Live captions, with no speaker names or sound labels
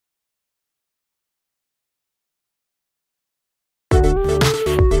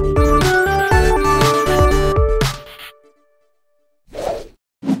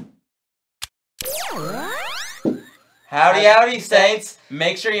Howdy, howdy, Saints!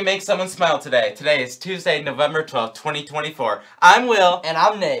 Make sure you make someone smile today. Today is Tuesday, November 12th, 2024. I'm Will. And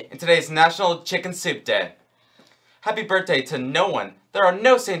I'm Nate. And today is National Chicken Soup Day. Happy birthday to no one. There are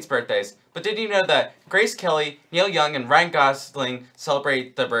no Saints birthdays. But did you know that Grace Kelly, Neil Young, and Ryan Gosling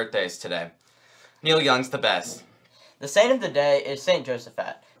celebrate their birthdays today? Neil Young's the best. The saint of the day is Saint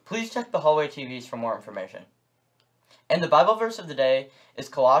Josephat. Please check the hallway TVs for more information. And the Bible verse of the day is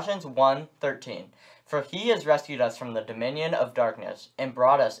Colossians 1:13. For he has rescued us from the dominion of darkness and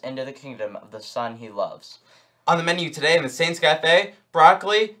brought us into the kingdom of the Son he loves. On the menu today in the Saints Cafe,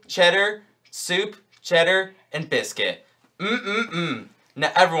 broccoli, cheddar, soup, cheddar, and biscuit.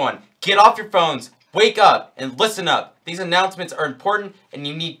 Now everyone, get off your phones, wake up, and listen up. These announcements are important and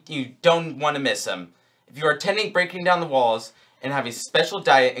you don't want to miss them. If you are attending Breaking Down the Walls and have a special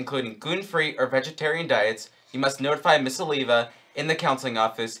diet including gluten-free or vegetarian diets, you must notify Miss Oliva in the counseling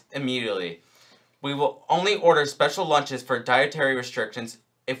office immediately. We will only order special lunches for dietary restrictions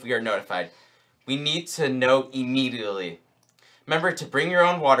if we are notified. We need to know immediately. Remember to bring your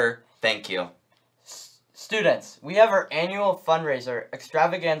own water. Thank you. Students, we have our annual fundraiser,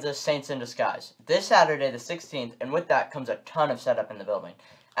 Extravaganza Saints in Disguise, this Saturday the 16th, and with that comes a ton of setup in the building.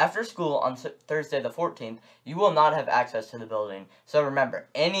 After school on Thursday the 14th, you will not have access to the building, so remember,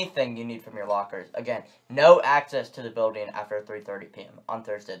 anything you need from your lockers. Again, no access to the building after 3:30 p.m. on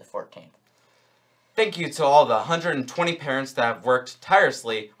Thursday the 14th. Thank you to all the 120 parents that have worked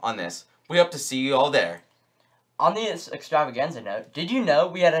tirelessly on this. We hope to see you all there. On this extravaganza note, did you know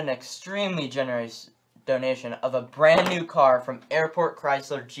we had an extremely generous donation of a brand new car from Airport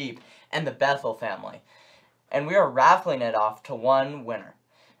Chrysler Jeep and the Bethel family? And we are raffling it off to one winner.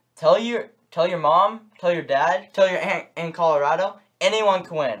 Tell your mom, tell your dad, tell your aunt in Colorado, anyone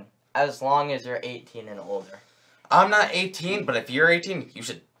can win, as long as you're 18 and older. I'm not 18, but if you're 18, you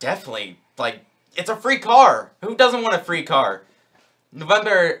should definitely, it's a free car. Who doesn't want a free car?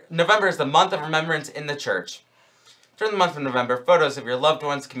 November is the month of remembrance in the church. During the month of November, photos of your loved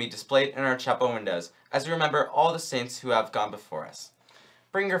ones can be displayed in our chapel windows, as we remember all the saints who have gone before us.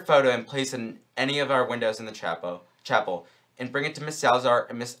 Bring your photo and place it in any of our windows in the chapel, and bring it to Miss Salazar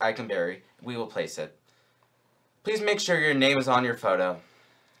and Miss Eikenberry. We will place it. Please make sure your name is on your photo.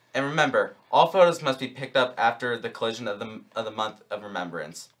 And remember, all photos must be picked up after the collision of the month of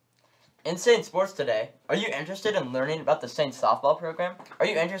remembrance. In Saints Sports today, are you interested in learning about the Saints softball program? Are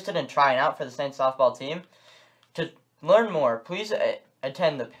you interested in trying out for the Saints softball team? To learn more, please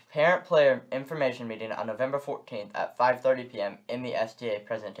attend the parent-player information meeting on November 14th at 5:30 p.m. in the STA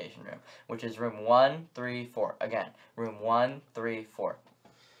presentation room, which is room 134. Again, room 134.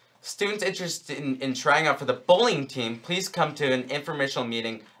 Students interested in trying out for the bowling team, please come to an informational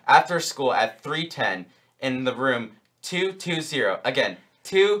meeting after school at 3:10 in the room 220. Again,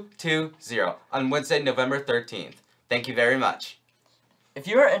 220 on Wednesday, November 13th. Thank you very much. If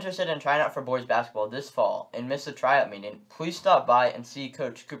you are interested in trying out for boys basketball this fall and miss the tryout meeting, please stop by and see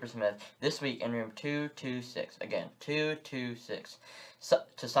Coach Cooper Smith this week in room 226. Again, 226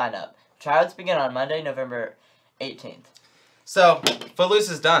 to sign up. Tryouts begin on Monday, November 18th. So, Footloose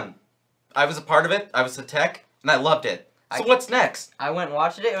is done. I was a part of it, I was the tech, and I loved it. So what's next? I went and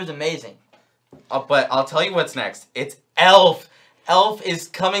watched it, it was amazing. But I'll tell you what's next. It's ELF. ELF is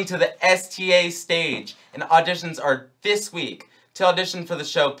coming to the STA stage, and auditions are this week. To audition for the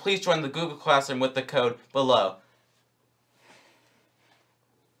show, please join the Google Classroom with the code below.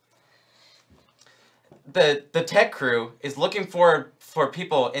 The tech crew is looking for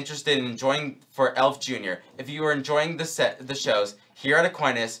people interested in joining for ELF Junior. If you are enjoying the shows here at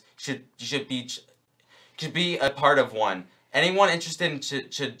Aquinas, you should be a part of one. Anyone interested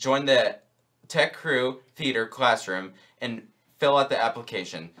should join the tech crew theater classroom and fill out the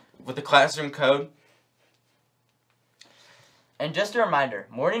application with the classroom code. And just a reminder,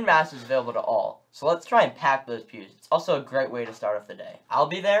 morning mass is available to all, so let's try and pack those pews. It's also a great way to start off the day. I'll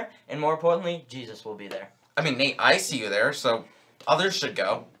be there, and more importantly, Jesus will be there. I mean, Nate, I see you there, so others should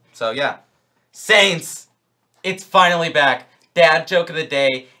go. So, yeah. Saints! It's finally back. Dad joke of the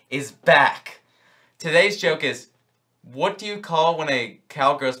day is back. Today's joke is, what do you call when a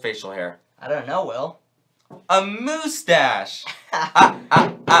cow grows facial hair? I don't know, Will. A moustache!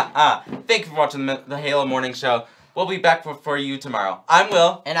 Thank you for watching the Halo Morning Show. We'll be back for you tomorrow. I'm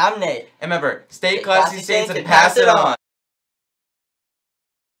Will. And I'm Nate. And remember, stay classy, Saints, and pass it on.